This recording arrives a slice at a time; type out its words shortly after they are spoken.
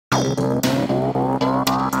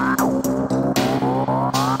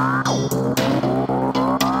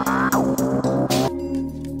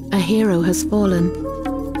hero has fallen.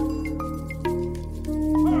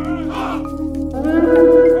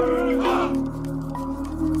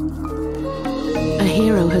 A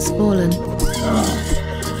hero has fallen.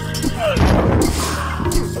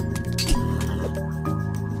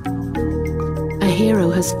 A hero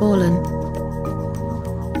has fallen.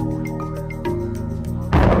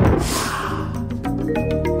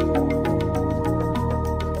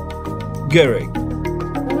 Garrick.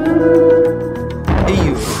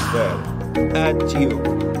 EU refer. At you.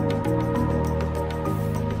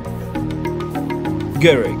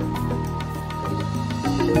 Garrick.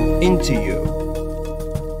 Into you.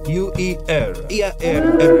 UER. ER.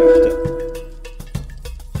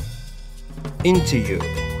 Into you.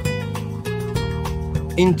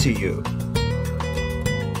 Into you.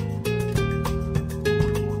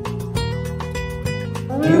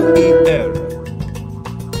 UER.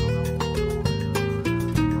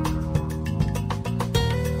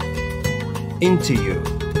 Into you.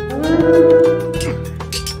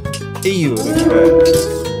 EU refer.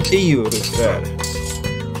 EU refer.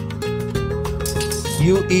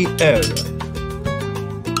 UER.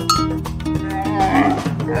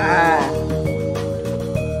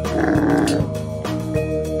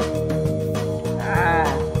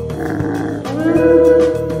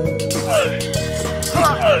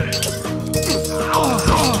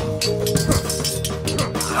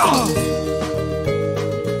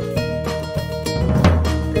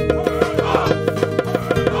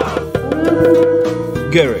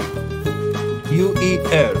 Garrick.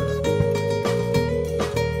 UER.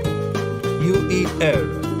 UER.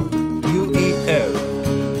 UER.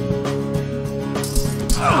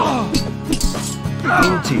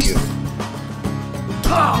 Into you.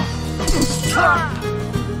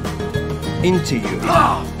 Into you.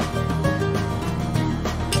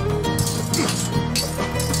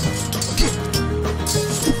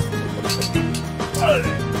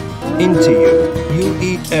 Into you.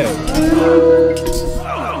 UER.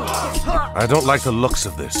 I don't like the looks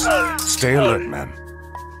of this. Stay alert, man.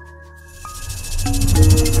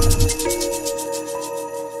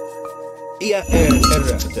 ER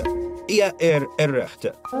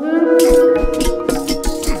rechter.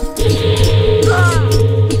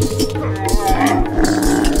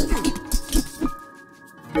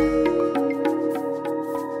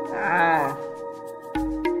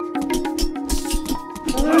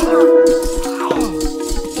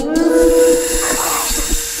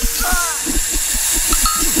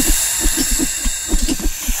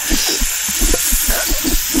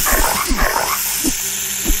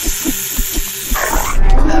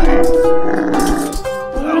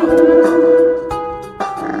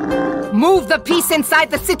 Move the piece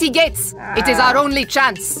inside the city gates. It is our only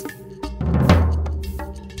chance.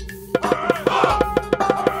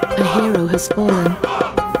 A hero has fallen.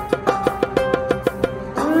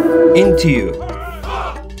 Into you.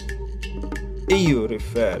 EU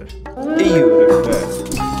refer. EU refer.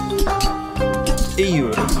 EU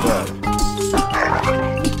refer.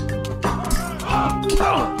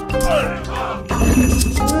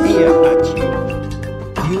 ER at you.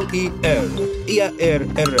 UER.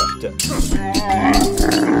 ER rechter.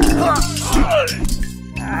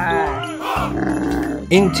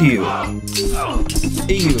 Into you.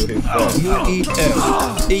 EU refer. UER.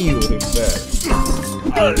 EU refer.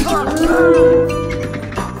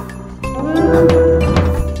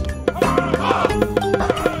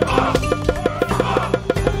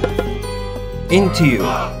 Into you.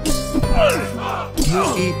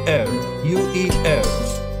 UER. UER.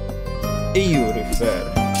 EU refer.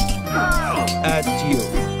 At you.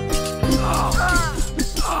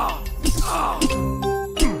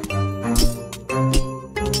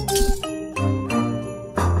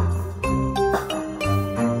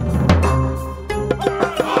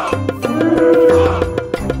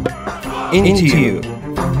 Into you.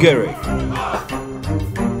 Garrick.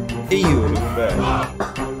 EU refer.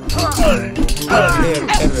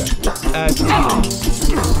 At you.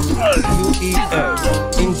 UER.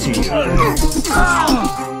 Into you.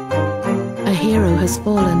 A hero has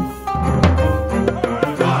fallen.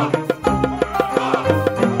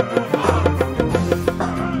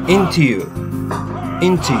 Into you.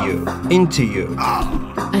 Into you. Into you.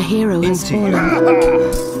 A hero has fallen.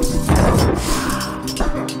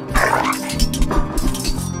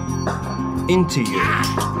 Into you.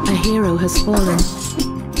 A hero has fallen.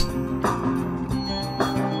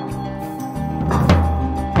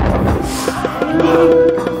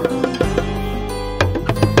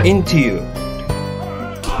 Into you.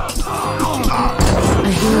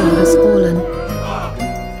 A hero has fallen.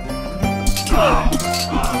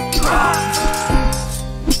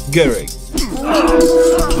 Garrick.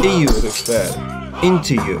 EU refer.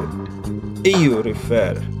 Into you. EU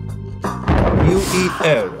refer. UE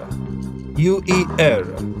error. UE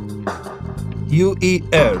error. UE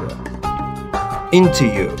error. Into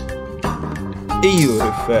you. EU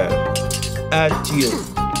refer. At you.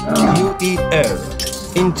 UE error.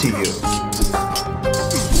 Into you.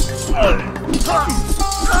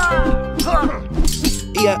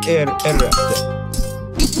 Ia errate.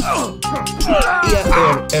 Ia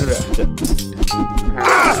errate.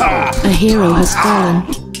 A hero has fallen.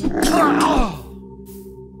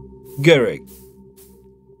 Garrick.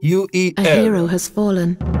 UE A error. hero has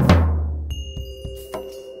fallen.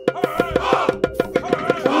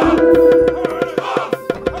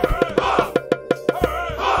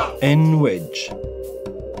 N wedge.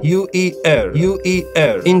 UER.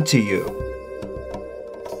 UER. Into you.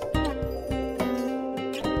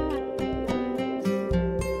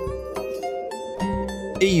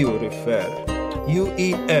 EU refer.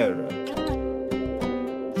 UER.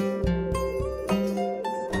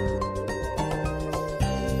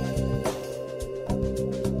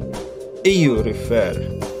 EU refer.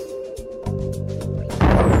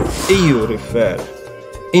 EU refer.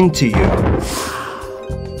 Into you.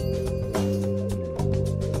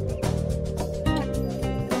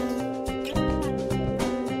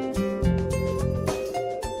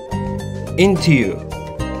 Into you.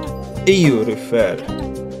 EU refer.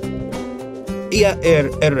 Ia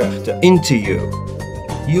errata. Into you.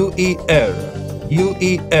 UER.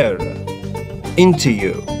 UER. Into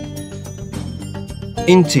you.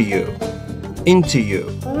 Into you. Into you.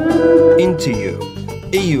 Into you.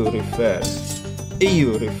 EU refer.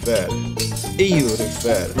 EU refer. EU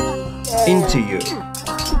refer. Into you.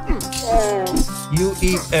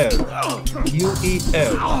 UER.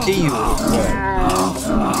 UER. EU refer.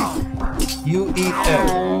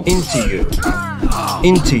 UER. Into you.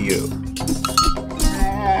 Into you.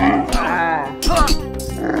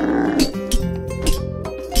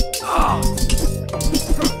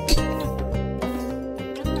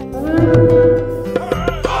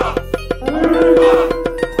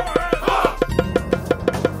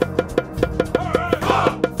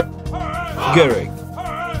 Garrick.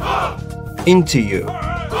 Into you.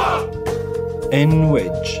 N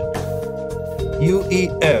wedge.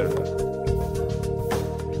 UER.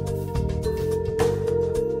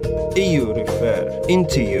 EU refer.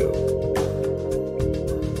 Into you.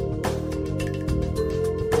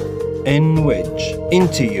 N wedge.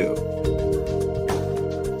 Into you.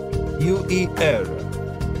 UER.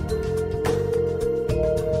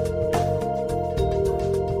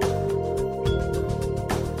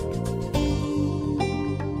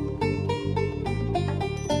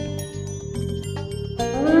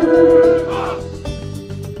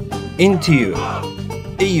 Into you.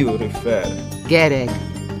 EU refer. Gereg.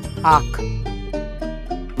 Ak.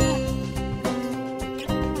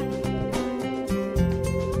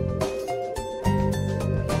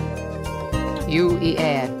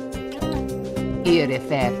 UER.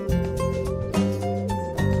 Irefer.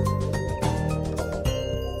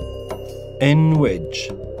 N wedge.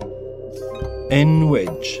 N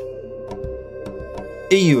wedge.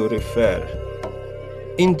 EU refer.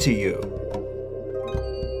 Into you.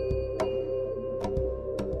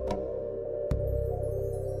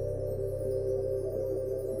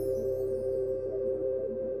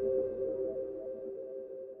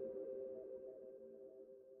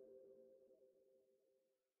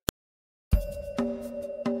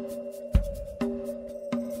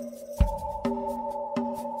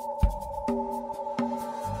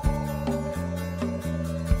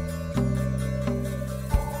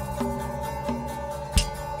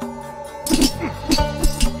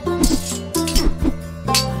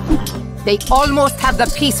 They almost have the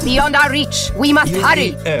piece beyond our reach. We must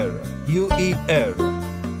hurry. UER. UER.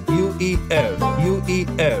 UER.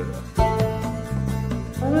 UER.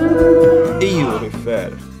 EU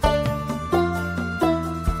refer.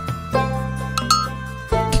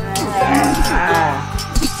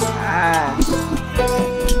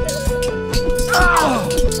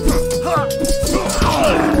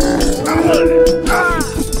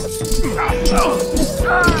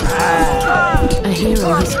 A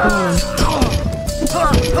hero has fallen.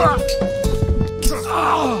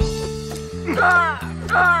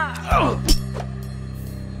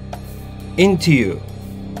 Into you.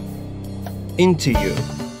 Into you.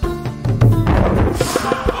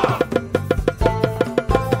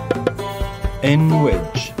 N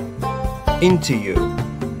wedge. Into you.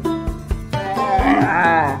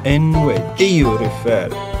 N wedge. EU refer.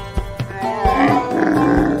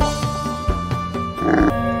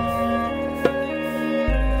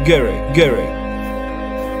 Garrick. Garrick.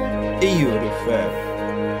 EU refer.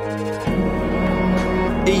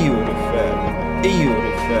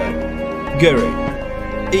 Gary,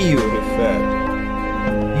 EU refer.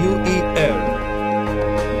 UER.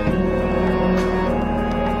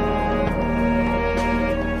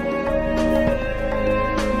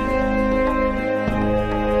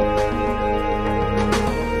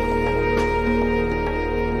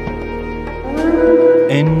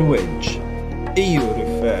 Enwedge, EU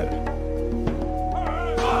refer.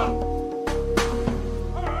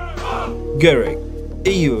 Gary,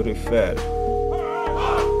 EU refer.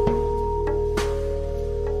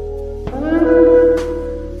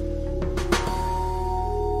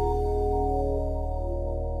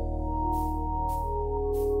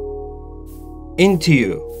 Into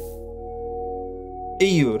you,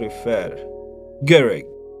 EU refer. Gary,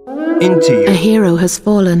 into A you. hero has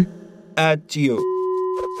fallen. At you.